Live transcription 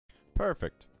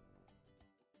Perfect.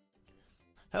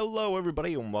 Hello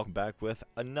everybody and welcome back with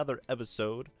another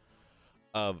episode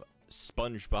of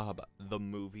SpongeBob the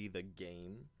movie, the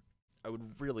game. I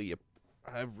really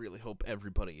hope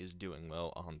everybody is doing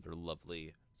well on their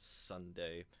lovely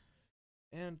Sunday.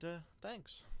 And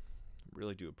thanks.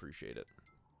 Really do appreciate it.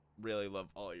 Really love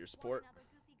all your support. Want another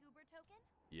Goofy Goober token?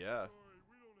 Yeah. Sorry,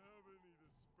 we don't have any to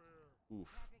spare. Oof.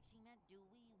 Patrick, she meant, do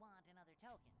we want another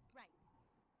token? Right.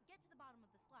 Get to the bottom of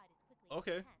the slide as quickly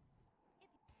Okay. as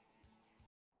you can.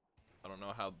 If I don't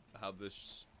know how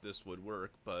this would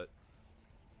work, but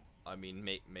I mean,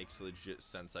 makes legit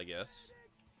sense, I guess.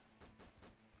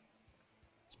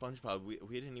 SpongeBob, we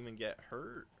didn't even get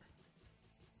hurt.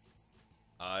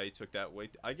 I took that way.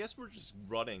 I guess we're just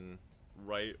running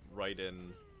right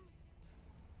in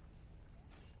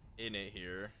it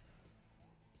here.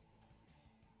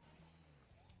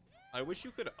 I wish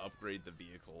you could upgrade the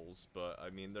vehicles, but I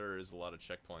mean, there is a lot of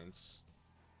checkpoints,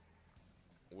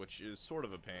 which is sort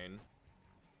of a pain.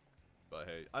 But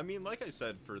hey, I mean, like I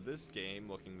said, for this game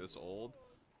looking this old,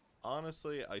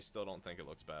 honestly, I still don't think it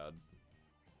looks bad.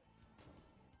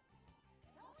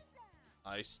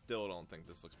 I still don't think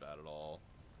this looks bad at all.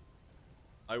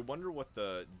 I wonder what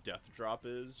the death drop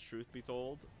is, truth be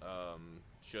told.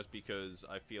 Just because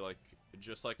I feel like,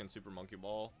 just like in Super Monkey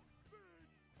Ball,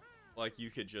 like you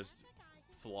could just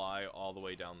fly all the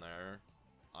way down there.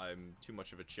 I'm too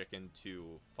much of a chicken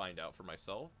to find out for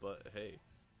myself, but hey.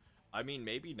 I mean,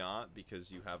 maybe not,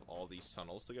 because you have all these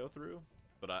tunnels to go through,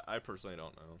 but I personally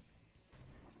don't know.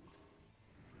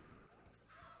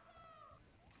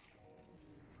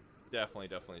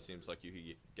 Definitely seems like you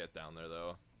could get down there,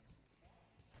 though.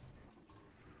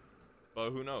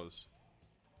 But who knows?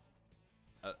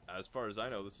 As far as I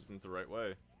know, this isn't the right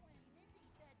way.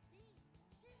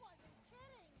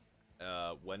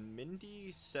 When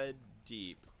Mindy said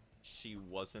deep, she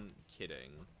wasn't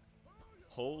kidding.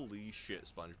 Holy shit,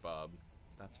 SpongeBob.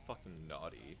 That's fucking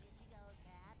naughty.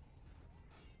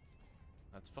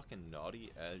 That's fucking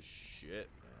naughty as shit,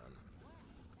 man.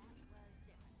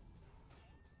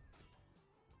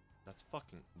 That's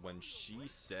fucking... When she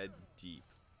said deep,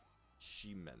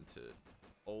 she meant it.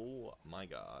 Oh my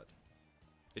god.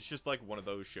 It's just like one of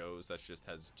those shows that just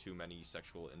has too many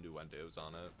sexual innuendos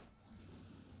on it.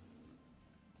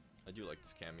 I do like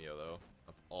this cameo, though,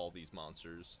 of all these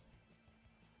monsters.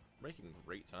 Making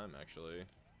great time, actually.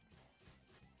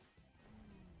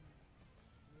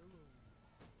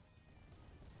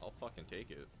 I'll fucking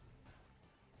take it.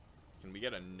 Can we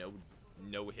get a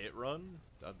no hit run?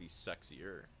 That'd be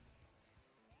sexier.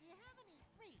 Do you have any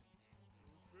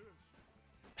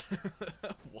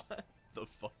free? What the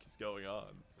fuck is going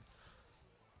on?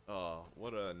 Oh,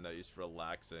 what a nice,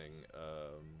 relaxing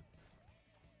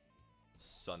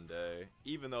Sunday.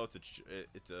 Even though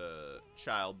it's a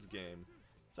child's game,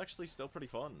 it's actually still pretty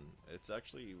fun. It's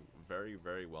actually very,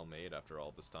 very well made after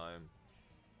all this time.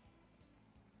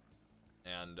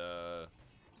 And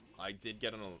I did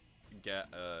get an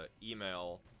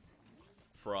email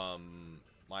from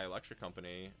my electric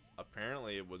company.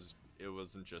 Apparently, it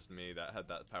wasn't just me that had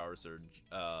that power surge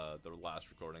the last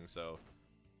recording. So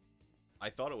I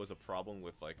thought it was a problem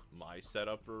with like my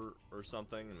setup or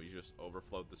something, and we just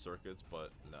overflowed the circuits.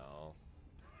 But no.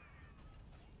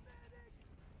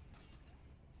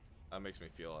 That makes me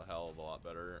feel a hell of a lot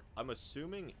better. I'm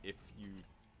assuming if you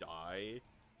die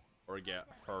or get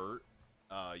hurt,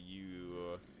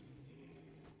 you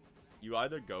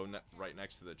either go right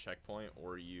next to the checkpoint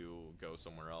or you go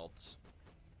somewhere else.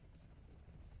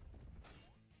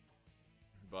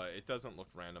 But it doesn't look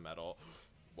random at all.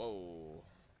 Whoa.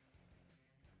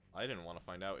 I didn't want to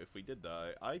find out if we did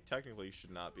die. I technically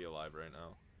should not be alive right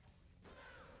now.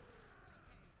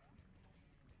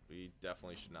 We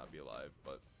definitely should not be alive,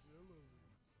 but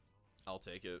I'll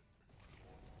take it.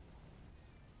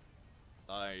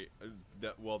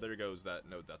 Well, there goes that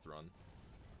no death run.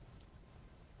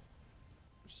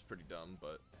 Which is pretty dumb,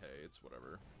 but hey, it's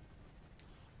whatever.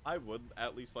 I would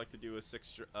at least like to do a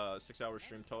 6-hour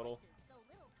stream total.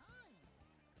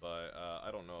 But, I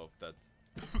don't know if that's...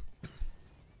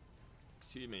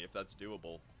 Excuse me, if that's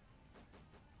doable.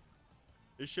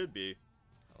 It should be.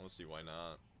 I don't see why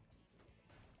not.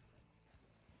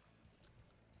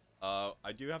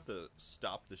 I do have to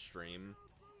stop the stream,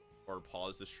 or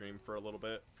pause the stream for a little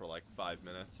bit, for like 5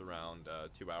 minutes, around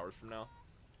 2 hours from now.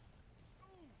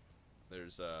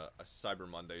 There's a Cyber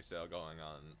Monday sale going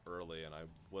on early, and I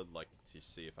would like to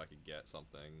see if I could get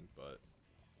something, but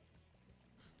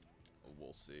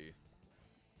we'll see.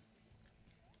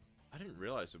 I didn't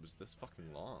realize it was this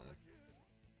fucking long.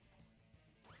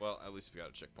 Well, at least we got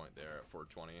a checkpoint there at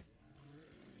 420.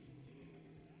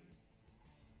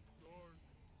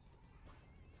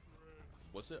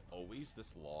 Was it always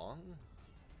this long?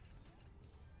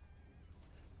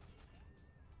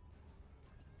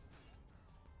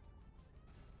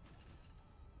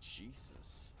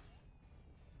 Jesus.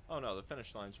 Oh no, the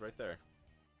finish line's right there.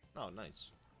 Oh,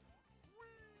 nice.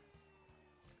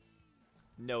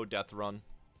 No death run.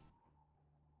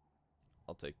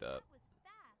 I'll take that. That was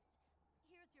fast.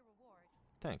 Here's your reward.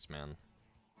 Thanks, man.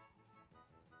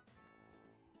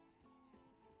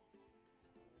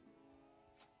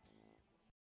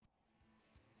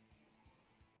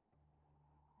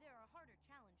 There are harder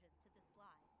challenges to this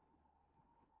slide.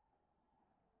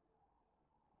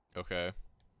 Okay.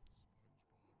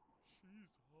 She's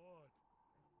hot.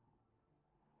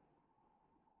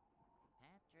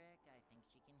 Patrick, I think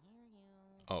she can hear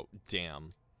you. Oh,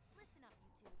 damn. Listen up, you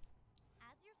two.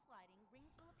 As you're sliding,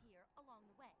 rings will appear along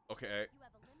the way. Okay. You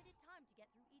have a limited time to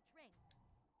get through each ring.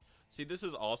 See, this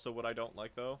is also what I don't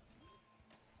like, though.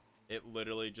 It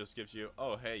literally just gives you,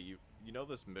 oh, hey, you know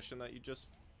this mission that you just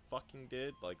fucking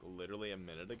did, like, literally a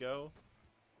minute ago?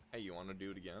 Hey, you want to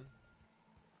do it again?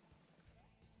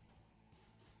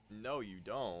 No, you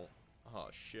don't. Oh,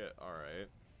 shit, alright.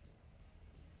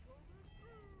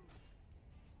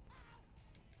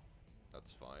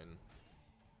 That's fine.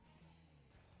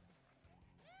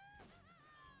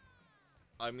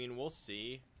 I mean, we'll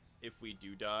see if we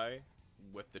do die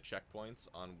with the checkpoints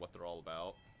on what they're all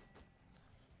about.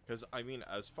 Because, I mean,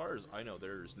 as far as I know,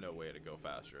 there's no way to go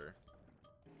faster.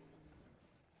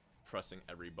 Pressing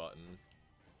every button.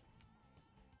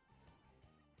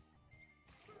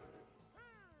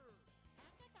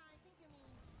 Patrick, I think you mean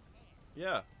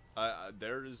hair. Yeah,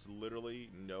 there is literally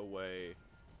no way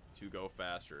to go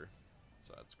faster.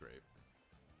 So that's great.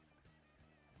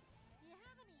 Do you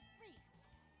have any reef?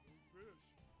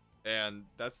 Fish. And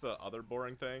that's the other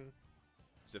boring thing.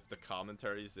 Is if the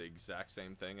commentary is the exact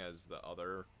same thing as the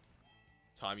other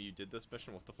time you did this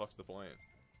mission, what the fuck's the point?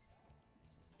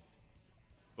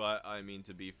 But, I mean,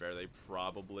 to be fair, they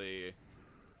probably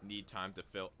need time to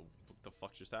fill... What the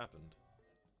fuck just happened?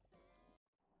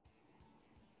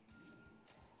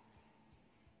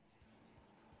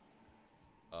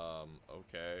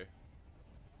 Okay.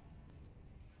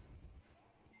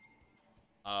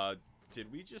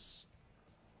 Did we just...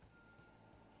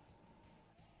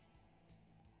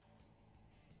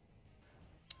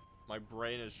 My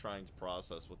brain is trying to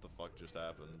process what the fuck just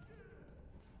happened.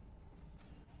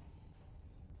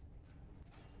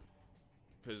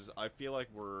 Because I feel like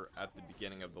we're at the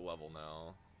beginning of the level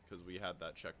now. Because we had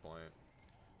that checkpoint.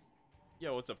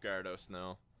 Yo, what's up, Gyarados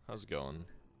now? How's it going?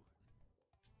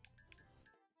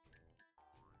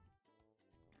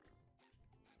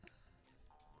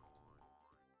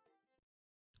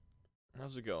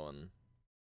 How's it going?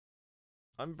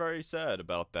 I'm very sad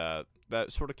about that.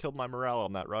 That sort of killed my morale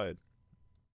on that ride.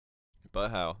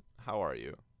 But how? How are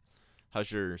you?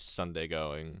 How's your Sunday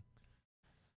going?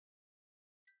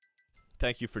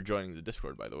 Thank you for joining the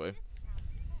Discord, by the way.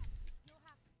 You'll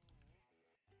have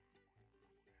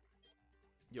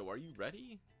Yo, are you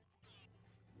ready?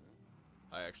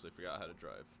 I actually forgot how to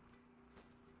drive.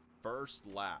 First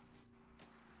lap.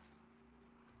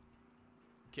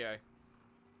 Okay.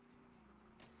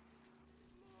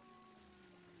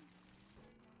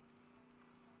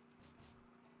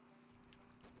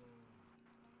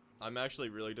 I'm actually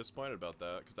really disappointed about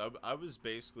that, because I was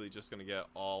basically just going to get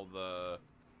all the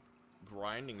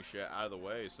grinding shit out of the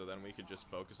way, so then we could just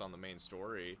focus on the main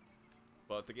story.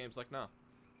 But the game's like, nah.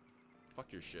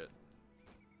 Fuck your shit.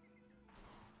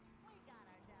 We got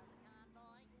ourselves a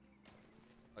convoy.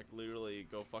 Like, literally,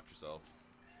 go fuck yourself.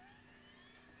 A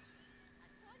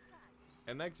shortcut.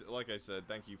 And thanks, like I said,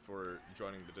 thank you for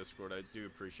joining the Discord. I do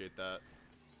appreciate that.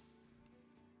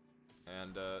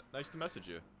 And, nice to message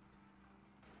you.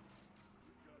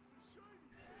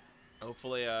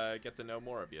 Hopefully, I get to know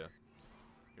more of you.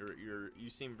 You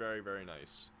seem very, very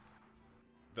nice.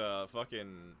 The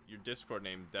your Discord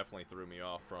name definitely threw me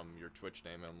off from your Twitch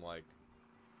name. I'm like,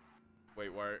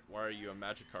 wait, why are you a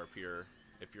Magikarp here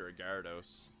if you're a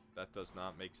Gyarados? That does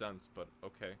not make sense, but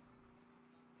okay.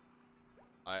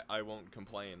 I won't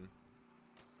complain.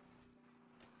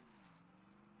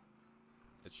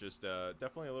 It's just,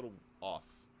 definitely a little off.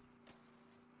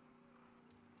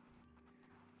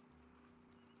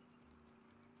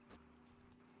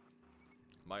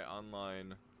 My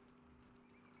online...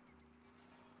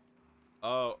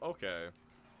 Oh, okay.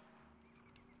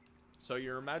 So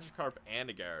you're a Magikarp and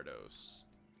a Gyarados.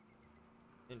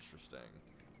 Interesting.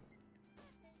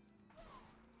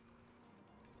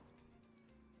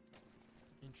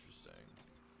 Interesting.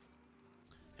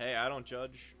 Hey, I don't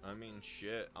judge. I mean,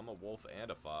 shit, I'm a wolf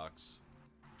and a fox.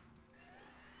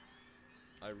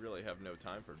 I really have no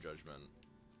time for judgment.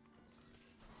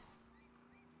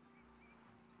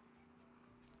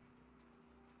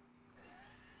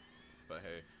 but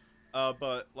hey.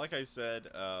 But like I said,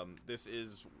 this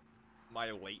is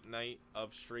my late night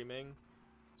of streaming.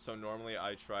 So normally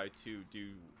I try to do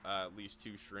at least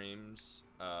 2 streams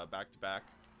back to back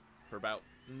for about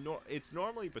it's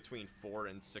normally between 4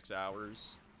 and 6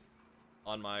 hours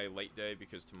on my late day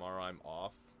because tomorrow I'm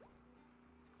off.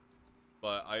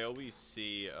 But I always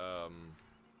see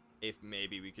if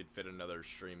maybe we could fit another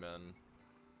stream in,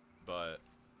 but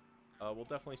we'll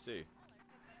definitely see.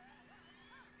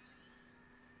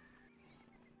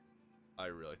 I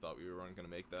really thought we weren't gonna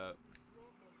make that.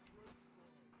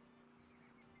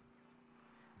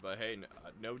 But hey,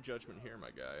 no judgment here, my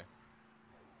guy.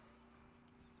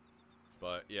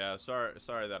 But yeah,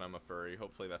 sorry that I'm a furry.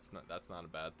 Hopefully that's not a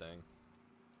bad thing.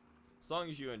 As long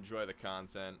as you enjoy the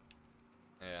content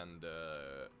and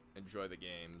enjoy the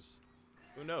games,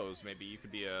 who knows? Maybe you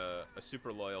could be a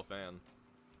super loyal fan.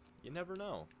 You never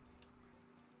know.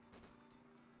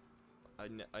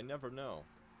 I never know.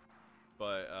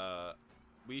 But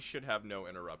we should have no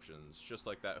interruptions, just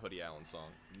like that Hoodie Allen song.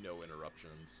 No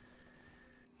interruptions.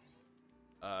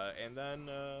 And then,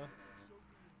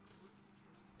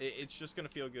 it's just gonna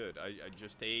feel good. I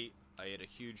just ate. I ate a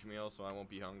huge meal, so I won't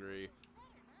be hungry.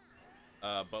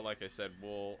 But like I said,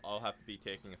 I'll have to be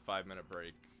taking a 5-minute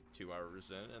break 2 hours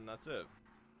in, and that's it.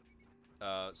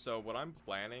 So what I'm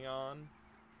planning on,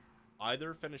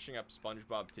 either finishing up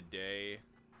SpongeBob today,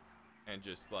 and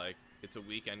just like, it's a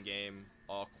weekend game,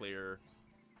 all clear,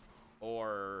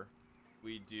 or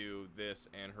we do this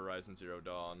and Horizon Zero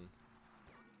Dawn.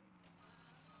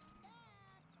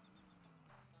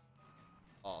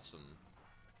 Awesome.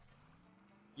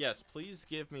 Yes, please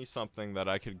give me something that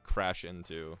I could crash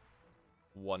into.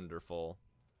 Wonderful.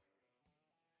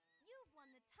 You've won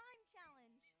the time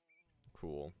challenge.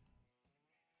 Cool.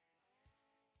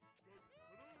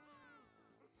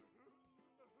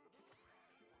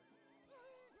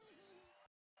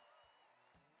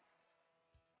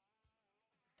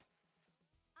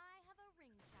 I have a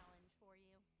ring challenge for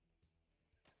you.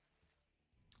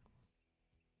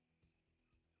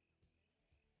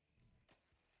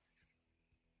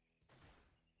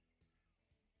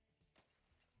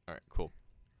 Alright, cool.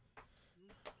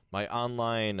 My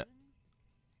online... Yes,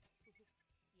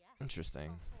 Interesting. a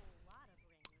whole lot of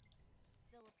rings.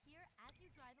 They'll appear as you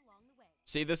drive along the way.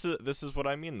 See, this is what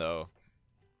I mean, though.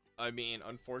 I mean,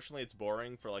 unfortunately, it's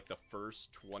boring for, like, the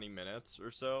first 20 minutes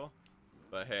or so.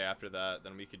 But hey, after that,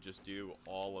 then we could just do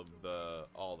all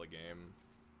the game.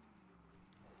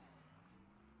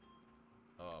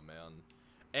 Oh, man.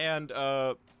 And,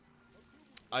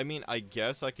 I mean, I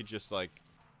guess I could just, like,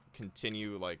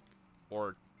 continue, like,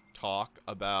 or talk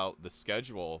about the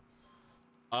schedule.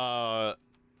 A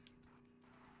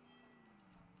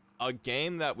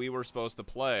game that we were supposed to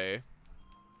play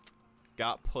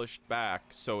got pushed back,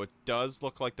 so it does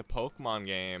look like the Pokemon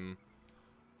game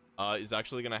is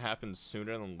actually going to happen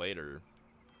sooner than later.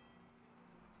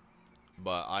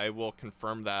 But I will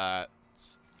confirm that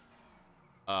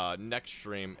next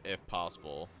stream if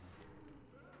possible.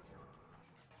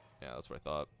 Yeah, that's what I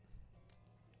thought.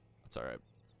 That's alright.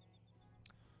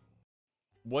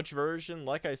 Which version?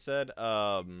 Like I said,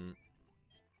 I'm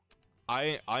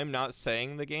not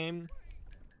saying the game.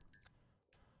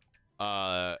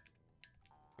 Because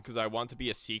I want to be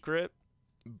a secret.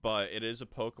 But it is a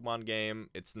Pokemon game.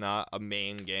 It's not a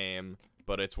main game.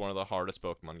 But it's one of the hardest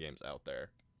Pokemon games out there.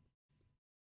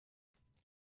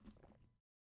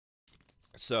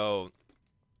 So,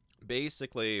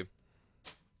 basically,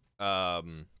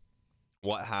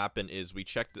 what happened is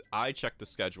I checked the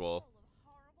schedule.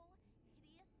 Full of horrible,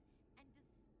 hideous, and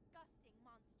disgusting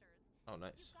monsters. Oh,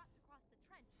 nice. You've got to cross the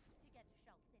trench to get to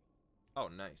Shell City. Oh,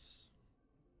 nice.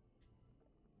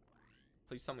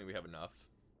 Please tell me we have enough.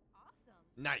 Awesome.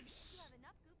 Nice. You have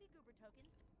enough Goofy Goober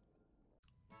tokens to...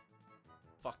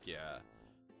 Fuck yeah.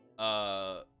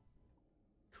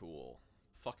 Cool.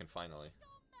 Fucking finally.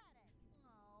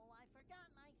 Oh, I forgot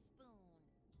my spoon.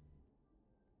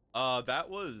 That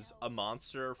was a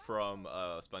monster from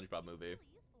a SpongeBob movie. It's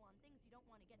really useful on things you don't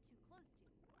want to get too close to.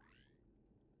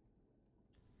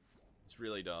 It's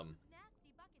really dumb. These nasty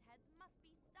bucketheads must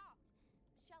be stopped.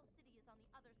 Shell City is on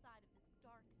the other side of this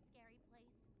dark, scary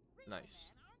place. Real Nice.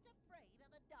 men aren't afraid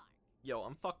of the dark. Yo,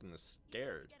 I'm fucking You need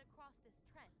scared. to get across this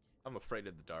trench. I'm afraid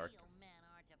of the dark. Real men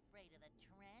aren't afraid of the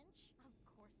trench. Of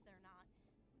course they're not.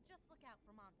 Just look out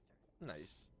for monsters.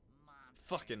 Nice. Monsters.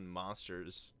 Fucking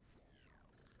monsters.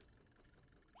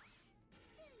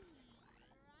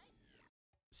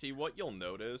 See, what you'll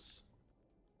notice...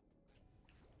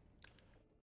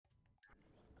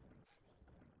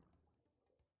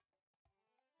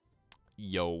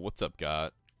 Yo, what's up,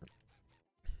 God?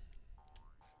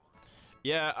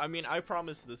 Yeah, I mean, I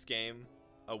promised this game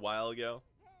a while ago.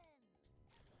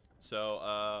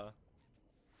 So,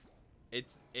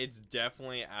 it's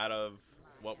definitely out of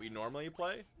what we normally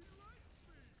play.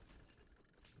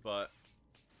 But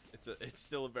it's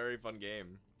still a very fun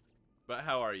game. But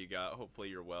how are you, Got? Hopefully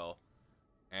you're well.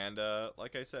 And,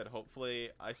 like I said, hopefully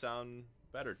I sound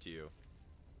better to you.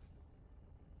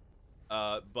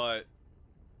 But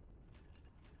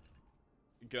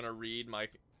gonna read my...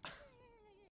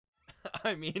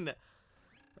 I mean...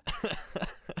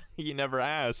 You never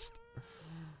asked.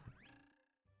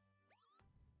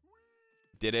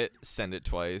 Did it? Send it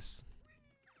twice.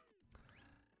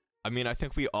 I mean, I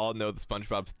think we all know the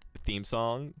SpongeBob theme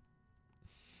song.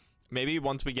 Maybe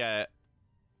once we get...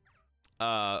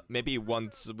 maybe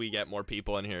once we get more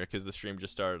people in here, because the stream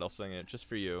just started, I'll sing it just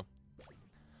for you.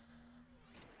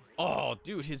 Oh,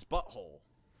 dude, his butthole.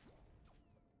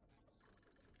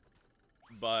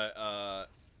 But,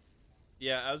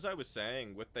 yeah, as I was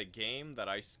saying, with the game that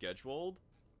I scheduled,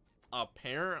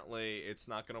 apparently it's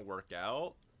not going to work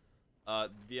out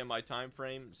via my time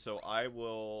frame, so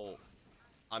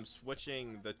I'm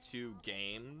switching the two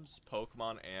games,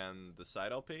 Pokemon and the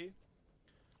side LP.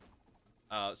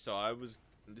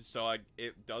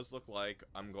 It does look like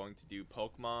I'm going to do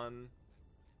Pokemon,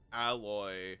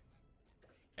 Alloy,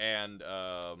 and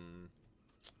the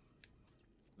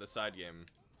side game.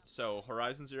 So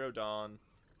Horizon Zero Dawn,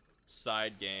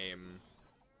 side game,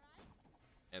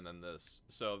 and then this.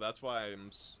 So that's why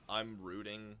I'm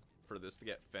rooting for this to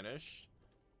get finished.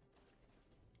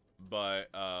 But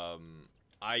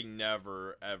I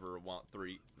never ever want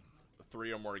three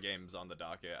or more games on the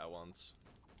docket at once.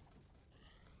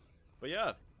 But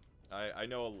yeah, I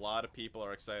know a lot of people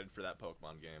are excited for that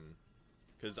Pokemon game.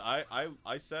 Because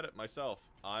I said it myself.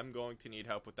 I'm going to need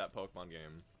help with that Pokemon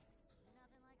game.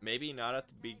 Maybe not at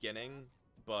the beginning,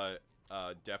 but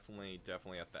definitely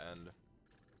at the end.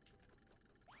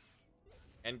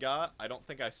 And Ga, I don't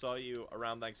think I saw you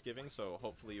around Thanksgiving, so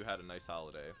hopefully you had a nice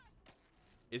holiday.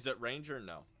 Is it Ranger?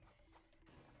 No.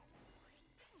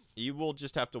 You will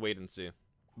just have to wait and see.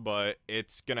 But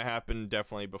it's going to happen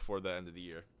definitely before the end of the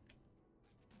year.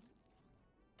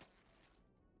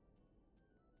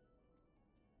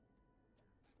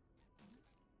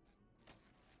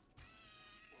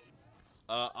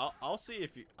 I'll see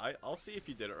if you I'll see if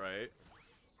you did it right.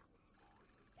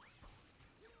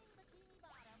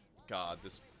 God,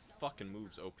 this fucking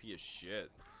move's OP as shit.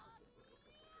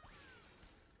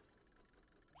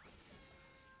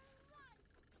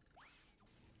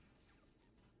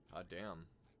 God damn.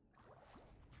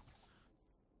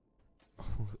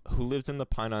 Who lives in the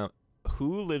pineapple?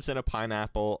 Who lives in a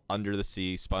pineapple under the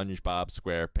sea? SpongeBob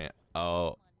SquarePants.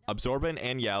 Oh, absorbent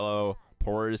and yellow.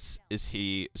 Porous is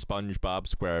he? SpongeBob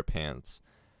SquarePants.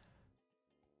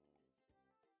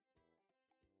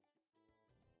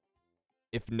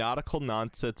 If nautical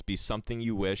nonsense be something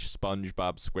you wish,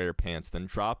 SpongeBob SquarePants, then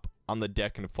drop on the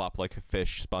deck and flop like a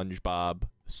fish, SpongeBob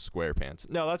SquarePants.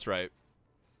 No, that's right.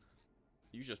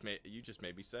 You just made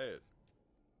me say it.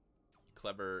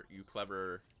 You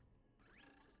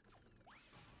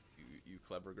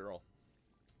clever girl.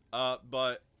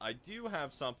 But I do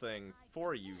have something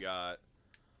for you, Got.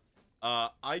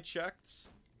 I checked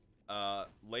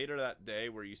later that day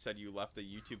where you said you left a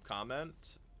YouTube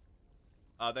comment.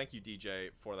 Thank you, DJ,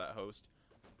 for that host.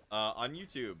 On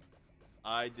YouTube,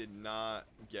 I did not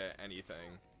get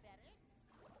anything.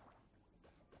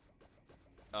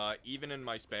 Even in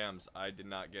my spams, I did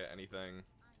not get anything.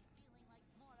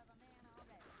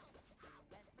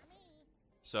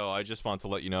 So I just want to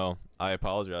let you know, I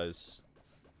apologize.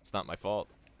 It's not my fault.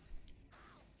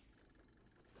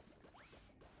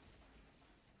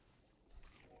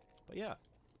 But yeah.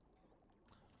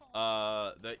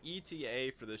 The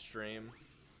ETA for this stream,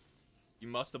 you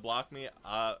must have blocked me.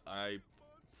 I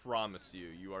promise you,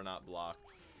 you are not blocked.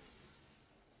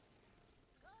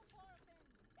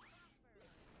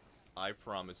 I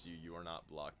promise you, you are not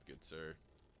blocked, good sir.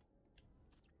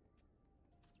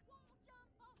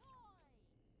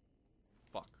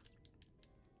 Fuck.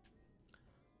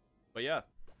 But yeah.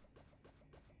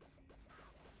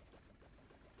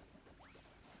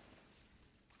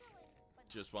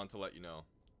 Just want to let you know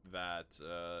that,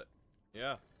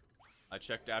 yeah. I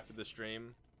checked after the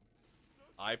stream.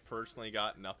 I personally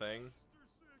got nothing.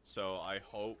 So I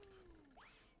hope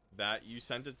that you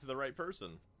sent it to the right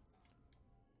person.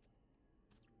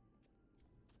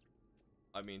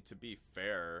 I mean, to be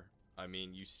fair, I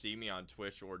mean, you see me on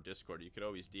Twitch or Discord. You could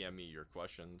always DM me your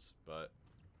questions, but...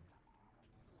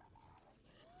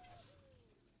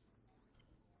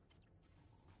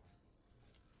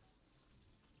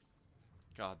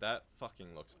 God, that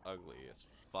fucking looks ugly as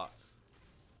fuck.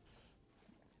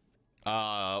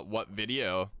 What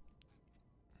video?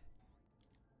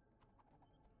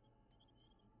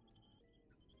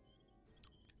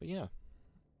 But yeah.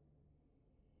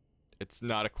 It's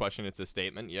not a question, it's a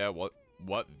statement. Yeah, what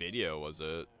video was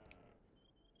it?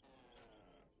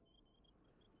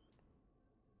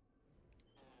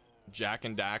 Jack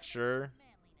and Daxter.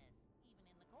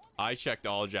 I checked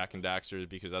all Jack and Daxters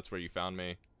because that's where you found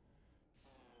me.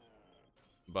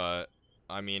 But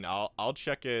I mean, I'll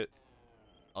check it.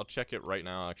 I'll check it right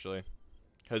now actually,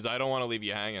 cuz I don't want to leave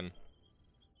you hanging.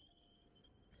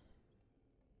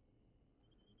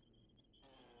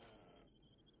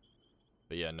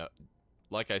 But yeah, no.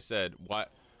 Like I said,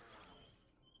 what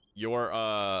your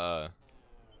I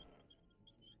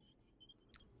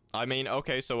mean,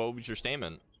 okay, so what was your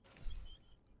statement?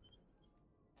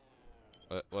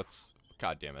 Let's...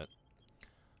 God damn it.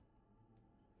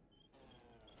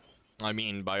 I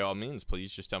mean, by all means,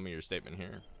 please just tell me your statement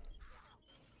here.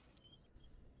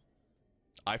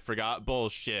 I forgot?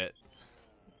 Bullshit.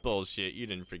 Bullshit. You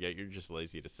didn't forget. You're just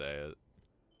lazy to say it.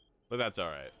 But that's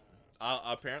alright.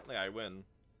 Apparently, I win.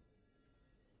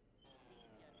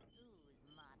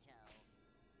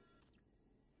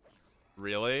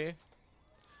 Really?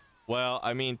 Well,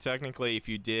 I mean, technically, if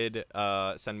you did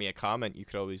send me a comment, you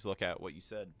could always look at what you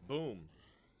said. Boom.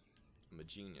 I'm a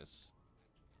genius.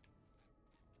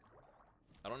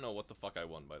 I don't know what the fuck I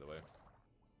won, by the way.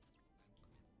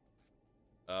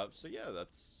 So yeah,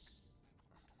 that's...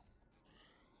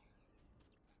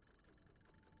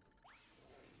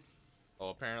 Oh,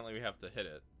 apparently we have to hit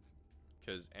it.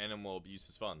 Because animal abuse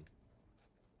is fun.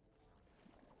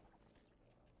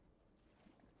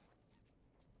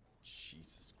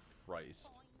 Jesus Christ.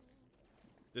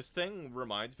 This thing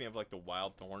reminds me of, like, the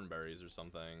wild thornberries or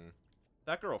something.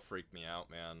 That girl freaked me out,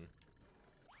 man.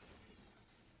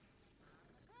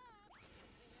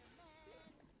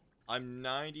 I'm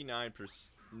 99%...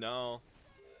 No.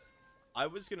 I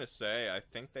was gonna say, I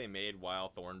think they made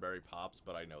wild thornberry pops,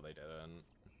 but I know they didn't.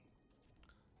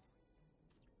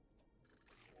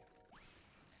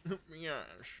 Yes.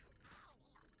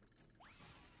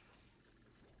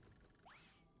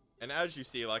 And as you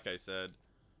see, like I said,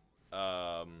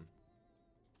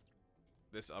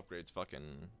 this upgrade's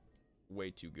fucking way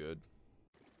too good.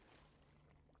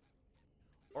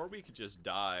 Or we could just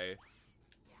die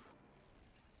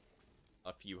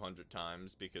a few hundred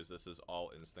times because this is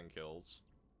all instant kills.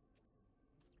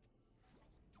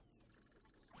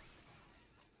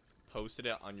 Posted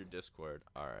it on your Discord.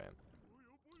 Alright.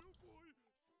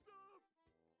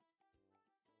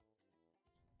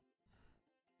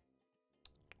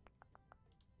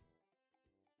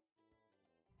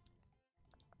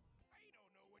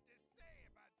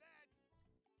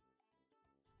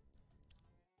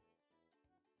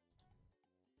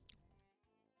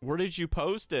 Where did you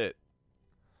post it?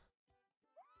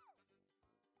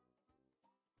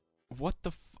 What the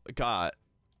f... God,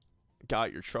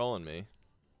 you're trolling me.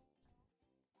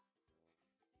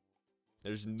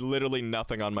 There's literally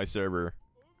nothing on my server.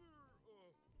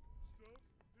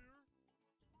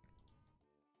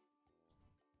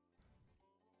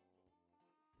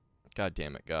 God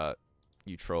damn it, God.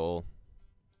 You troll.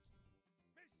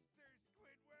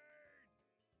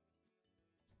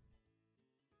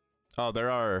 Oh,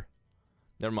 there are...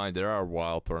 Never mind, there are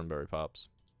wild thornberry pops.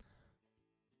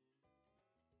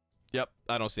 Yep,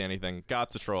 I don't see anything.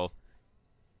 Got's a troll.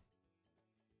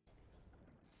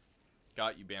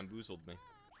 Got you bamboozled me.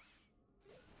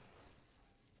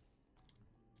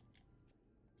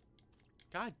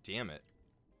 God damn it.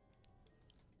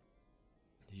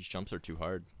 These jumps are too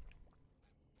hard.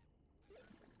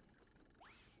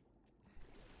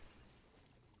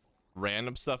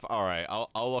 Random stuff? Alright,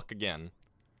 I'll look again.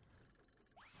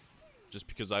 Just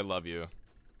because I love you.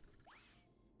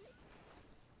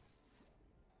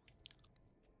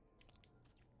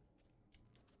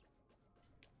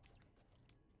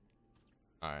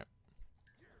 Alright.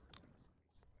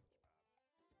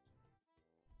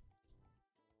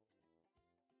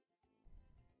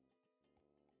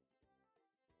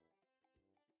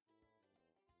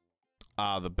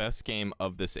 The best game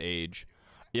of this age.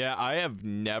 Yeah, I have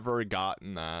never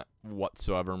gotten that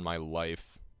whatsoever in my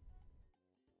life.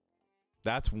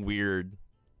 That's weird.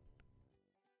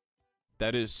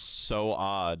 That is so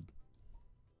odd.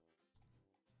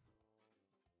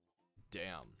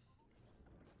 Damn.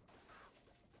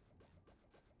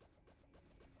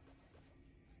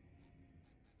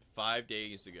 $5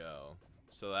 days ago.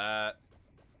 So that...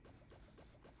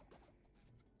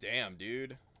 Damn,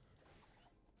 dude.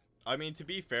 I mean, to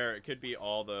be fair, it could be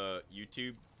all the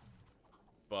YouTube,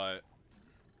 but...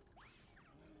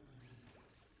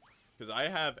 Because I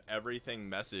have everything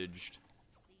messaged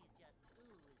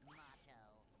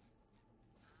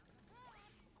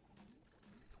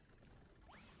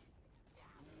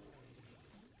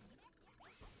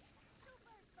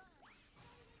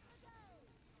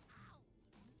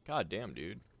God damn,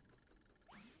 dude.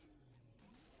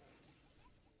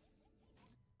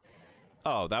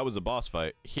 Oh, that was a boss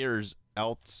fight. Here's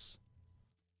else.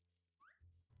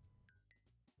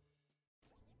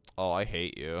 Oh, I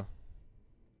hate you.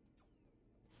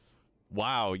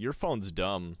 Wow, your phone's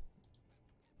dumb.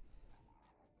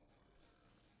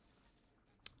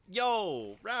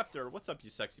 Yo, Raptor, what's up, you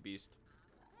sexy beast?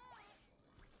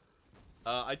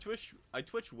 I Twitch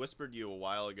whispered you a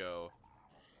while ago,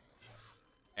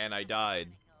 and I died.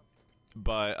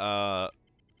 But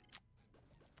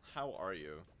how are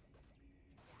you?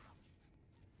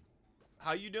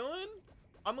 How you doing?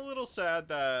 I'm a little sad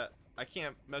that I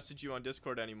can't message you on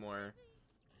Discord anymore,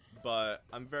 but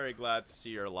I'm very glad to see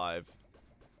you're alive.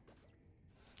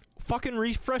 Fucking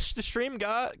refresh the stream,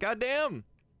 goddamn.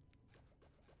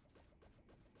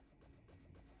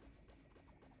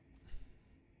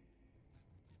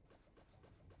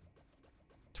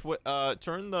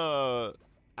 Turn the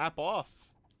app off.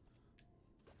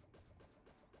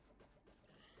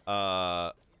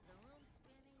 I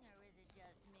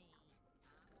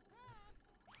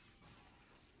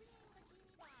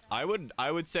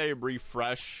would say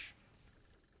refresh,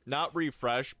 not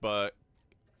refresh, but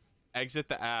exit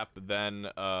the app, then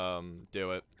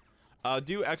do it.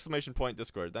 Do exclamation point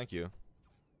Discord, thank you.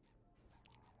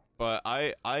 But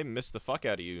I missed the fuck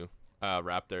out of you,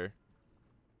 Raptor.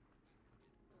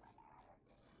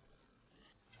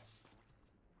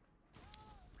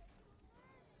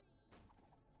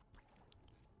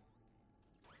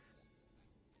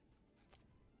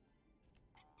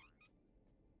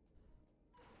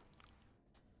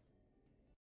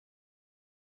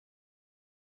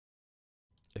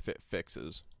 If it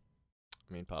fixes.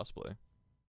 I mean, possibly.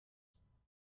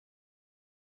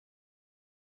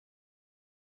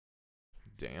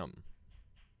 Damn.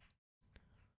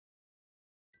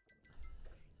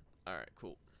 Alright,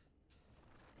 cool.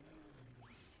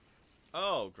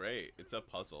 Oh, great. It's a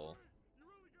puzzle.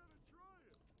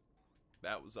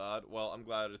 That was odd. Well, I'm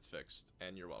glad it's fixed,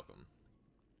 and you're welcome.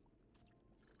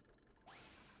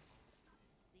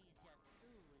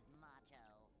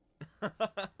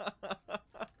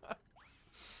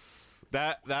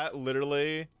 That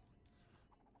literally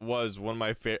was one of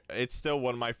my it's still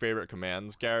one of my favorite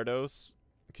commands, Gyarados,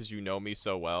 because you know me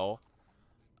so well.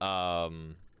 But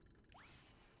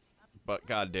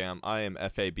goddamn, I am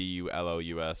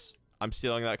FABULOUS. I'm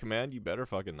stealing that command. You better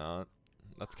fucking not.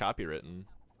 That's copywritten.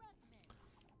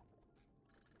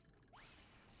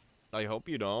 I hope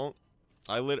you don't.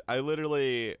 I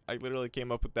literally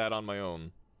came up with that on my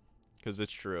own, because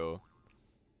it's true.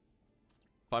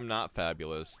 If I'm not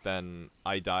fabulous, then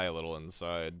I die a little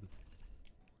inside.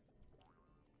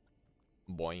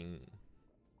 Boing.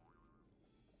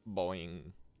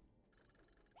 Boing.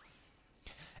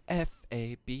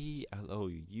 FABLOUSS.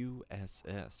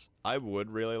 I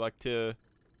would really like to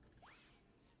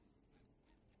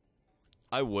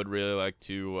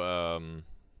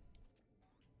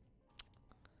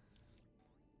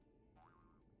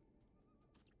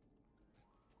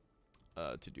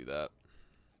do that.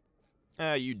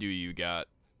 You do you got.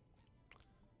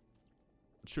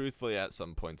 Truthfully, at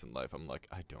some points in life, I'm like,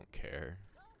 I don't care.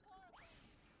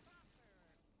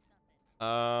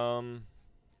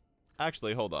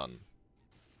 Actually, hold on.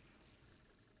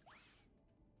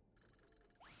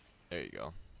 There you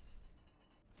go.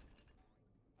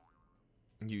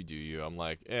 You do you. I'm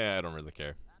like, I don't really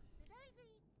care.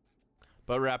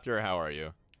 But Raptor, how are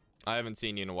you? I haven't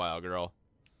seen you in a while, girl.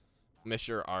 Miss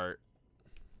your art.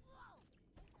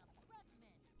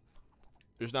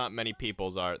 There's not many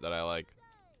people's art that I like.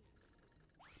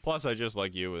 Plus, I just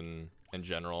like you in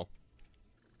general.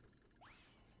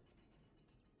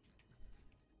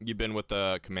 You've been with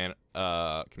the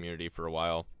community for a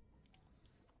while.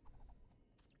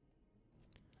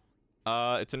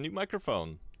 It's a new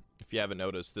microphone. If you haven't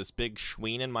noticed, this big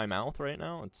schween in my mouth right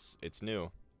now, it's new.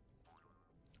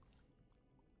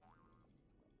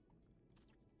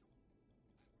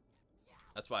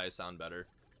 That's why I sound better.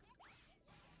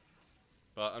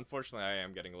 But unfortunately, I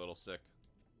am getting a little sick.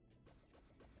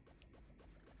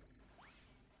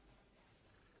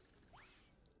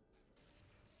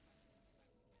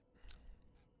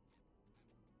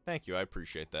 Thank you, I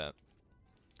appreciate that.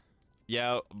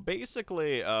 Yeah,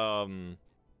 basically, a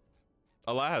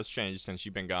lot has changed since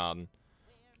you've been gone.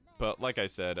 But like I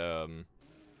said, I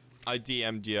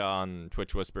DM'd you on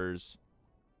Twitch Whispers.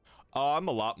 Oh, I'm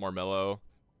a lot more mellow.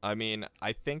 I mean,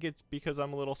 I think it's because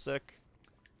I'm a little sick.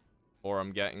 Or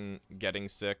I'm getting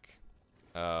sick.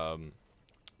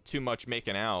 Too much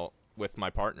making out with my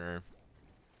partner.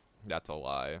 That's a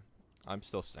lie. I'm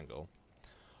still single.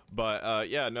 But,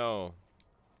 yeah, no.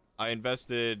 I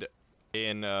invested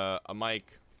in a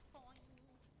mic.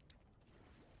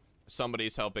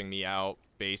 Somebody's helping me out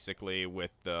basically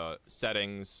with the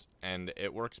settings, and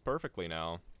it works perfectly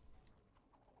now.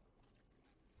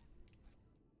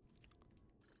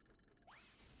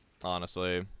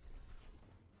 Honestly.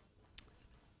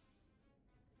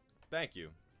 Thank you.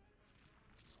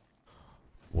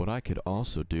 What I could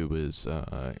also do is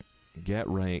get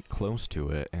right close to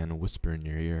it and whisper in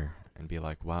your ear and be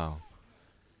like, wow,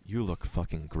 you look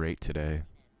fucking great today.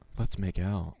 Let's make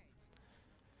out.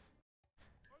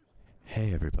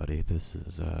 Hey everybody, this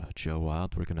is Joe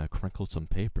Wilde. We're gonna crinkle some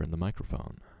paper in the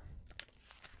microphone.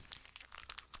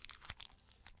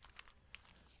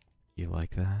 You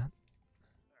like that?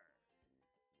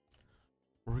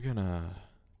 We're gonna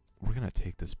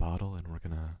take this bottle and we're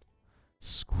gonna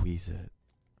squeeze it.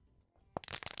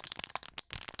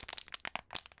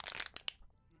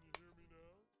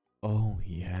 Oh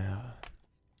yeah.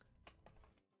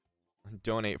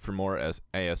 Donate for more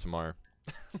ASMR.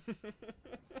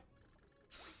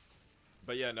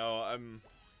 But yeah, no,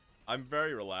 I'm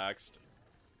very relaxed.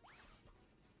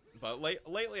 But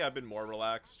lately I've been more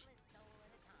relaxed.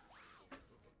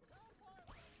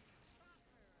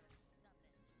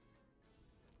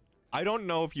 I don't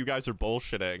know if you guys are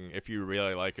bullshitting, if you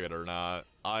really like it or not.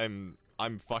 I'm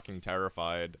fucking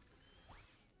terrified.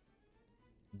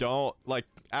 Don't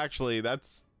actually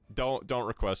don't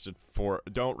request for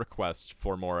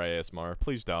more ASMR.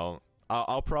 Please don't.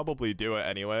 I'll probably do it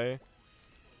anyway.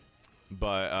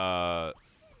 But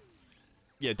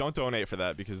yeah, don't donate for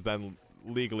that because then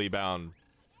legally bound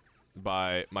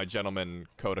by my gentleman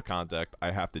code of conduct,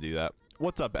 I have to do that.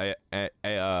 What's up,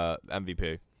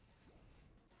 MVP?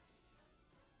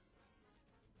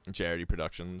 Charity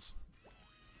Productions.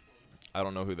 I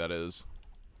don't know who that is.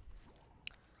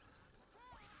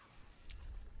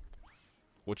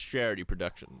 What's Charity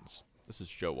Productions? This is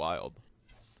Joe Wilde.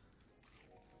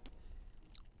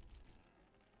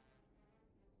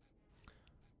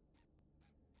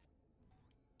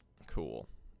 Cool.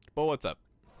 But what's up?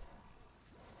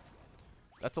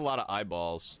 That's a lot of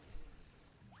eyeballs.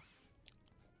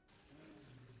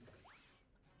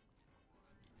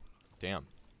 Damn.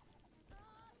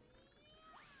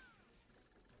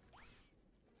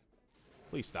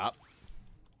 Please stop.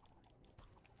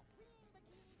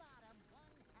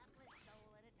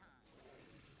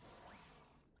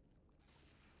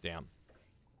 Damn.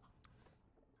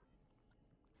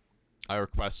 I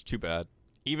request too bad.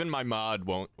 Even my mod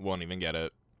won't even get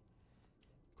it.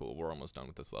 Cool, we're almost done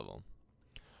with this level.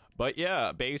 But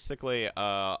yeah, basically,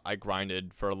 I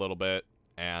grinded for a little bit,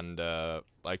 and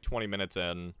like 20 minutes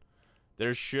in,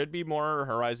 there should be more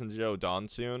Horizon Zero Dawn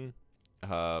soon.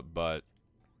 But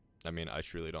I mean, I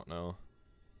truly don't know.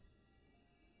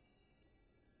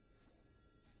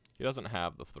 He doesn't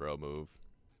have the throw move.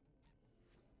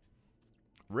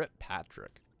 Rip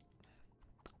Patrick.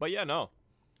 But yeah, no.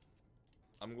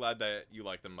 I'm glad that you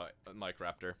like the mic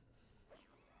Raptor.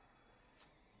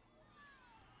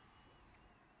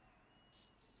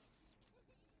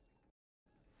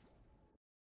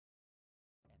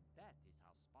 And that is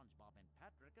how SpongeBob and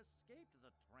Patrick escaped the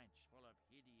trench full of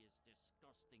hideous,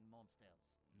 disgusting monsters.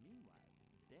 Meanwhile,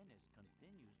 Dennis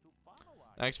continues to follow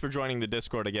our... Thanks for joining the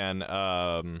Discord again,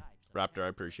 Raptor. I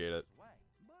appreciate it. But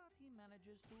he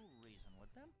manages to reason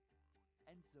with them.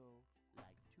 And so,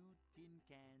 like two tin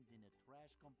cans in a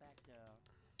trash compactor,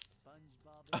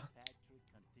 SpongeBob and Patrick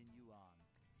continue on,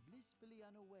 blissfully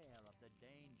unaware of the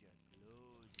danger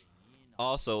closing in on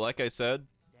Also, like I said,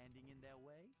 standing in their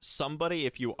way. somebody,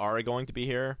 if you are going to be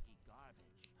here...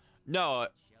 No,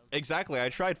 exactly. I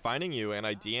tried finding you, and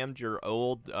I DM'd your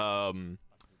old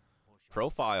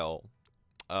profile.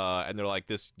 And they're like,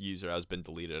 this user has been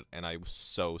deleted, and I was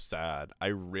so sad. I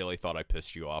really thought I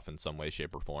pissed you off in some way,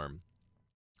 shape, or form.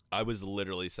 I was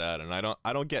literally sad, and I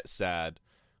don't get sad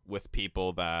with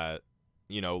people that,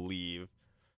 you know, leave,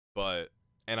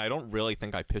 and I don't really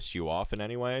think I pissed you off in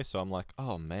any way, so I'm like,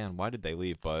 oh man, why did they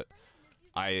leave? But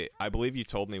I believe you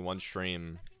told me one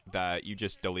stream that you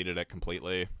just deleted it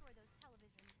completely.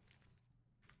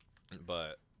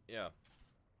 But yeah.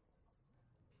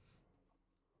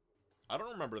 I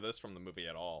don't remember this from the movie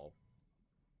at all.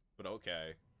 But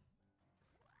okay.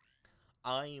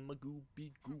 I'm a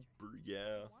goopy gooper,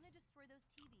 yeah. If you want to destroy those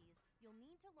TVs, you'll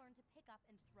need to learn to pick up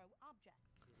and throw objects.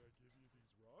 Could I give you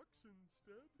these rocks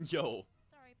instead? Yo.